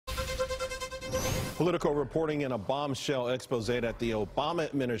Political reporting in a bombshell expose that the Obama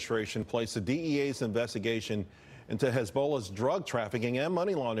administration placed the DEA's investigation into Hezbollah's drug trafficking and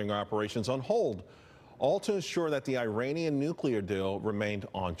money laundering operations on hold, all to ensure that the Iranian nuclear deal remained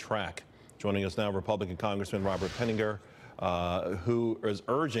on track. Joining us now, Republican Congressman Robert Pittenger, who is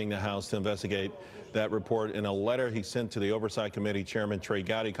urging the House to investigate that report in a letter he sent to the Oversight Committee Chairman Trey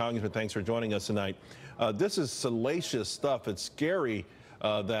Gowdy. Congressman, thanks for joining us tonight. This is salacious stuff. It's scary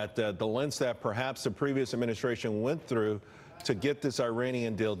that the lengths that perhaps the previous administration went through to get this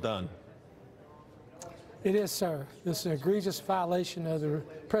Iranian deal done. It is, sir. This is an egregious violation of the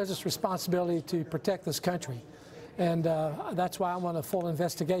president's responsibility to protect this country. And that's why I want a full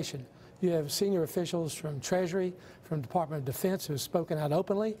investigation. You have senior officials from Treasury, from Department of Defense who have spoken out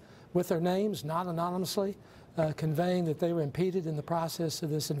openly with their names, not anonymously, conveying that they were impeded in the process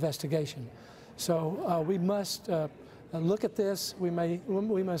of this investigation. So we must look at this. We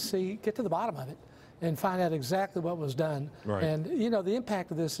must get to the bottom of it and find out exactly what was done. Right. And, you know, the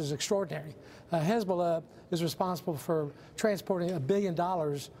impact of this is extraordinary. Hezbollah is responsible for transporting $1 billion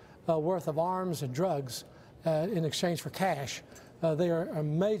worth of arms and drugs in exchange for cash. They are a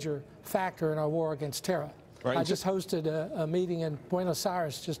major factor in our war against terror. Right. I just hosted a meeting in Buenos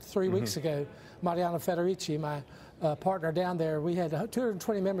Aires just 3 weeks ago. Mariano Federici, my partner down there, we had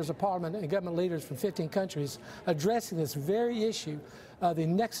 220 members of parliament and government leaders from 15 countries addressing this very issue, the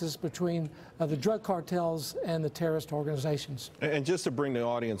nexus between the drug cartels and the terrorist organizations. And just to bring the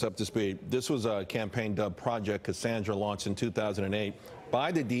audience up to speed, this was a campaign dubbed Project Cassandra, launched in 2008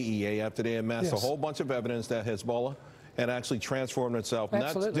 by the DEA after they amassed a whole bunch of evidence that Hezbollah had actually transformed itself,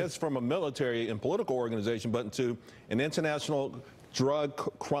 not just from a military and political organization, but into an international drug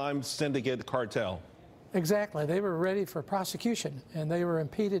crime syndicate cartel. Exactly. They were ready for prosecution, and they were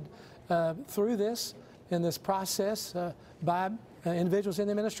impeded through this, in this process, by individuals in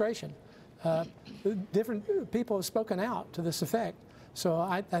the administration. Different people have spoken out to this effect. So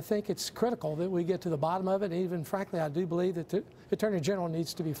I think it's critical that we get to the bottom of it. Even frankly, I do believe that the Attorney General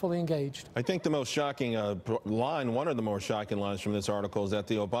needs to be fully engaged. I think the most shocking line, one of the more shocking lines from this article, is that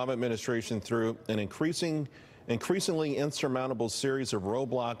the Obama administration threw an increasingly insurmountable series of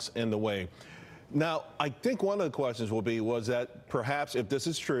roadblocks in the way. Now, I think one of the questions will be, was that perhaps, if this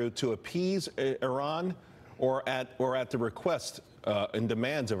is true, to appease Iran or at the request and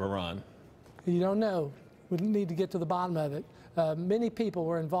demands of Iran? You don't know. We need to get to the bottom of it. Many people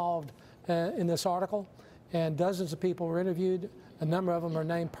were involved in this article, and dozens of people were interviewed. A number of them are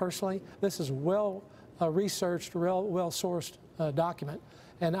named personally. This is well researched, well-sourced document.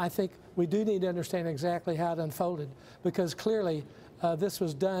 And I think we do need to understand exactly how it unfolded, because clearly this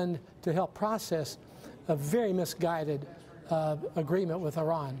was done to help process a very misguided agreement with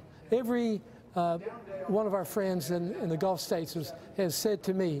Iran. Every one of our friends in the Gulf states has said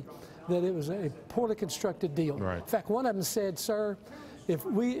to me that it was a poorly constructed deal. Right. In fact, one of them said, sir,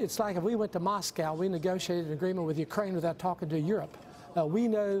 it's like if we went to Moscow, we negotiated an agreement with Ukraine without talking to Europe. We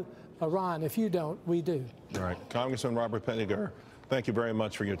know Iran. If you don't, we do. All right. Congressman Robert Pittenger, thank you very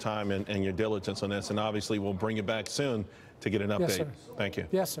much for your time and your diligence on this. And obviously, we'll bring you back soon to get an update. Yes, sir. Thank you.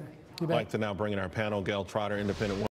 Yes, sir. I'd like to now bring in our panel, Gail Trotter, Independent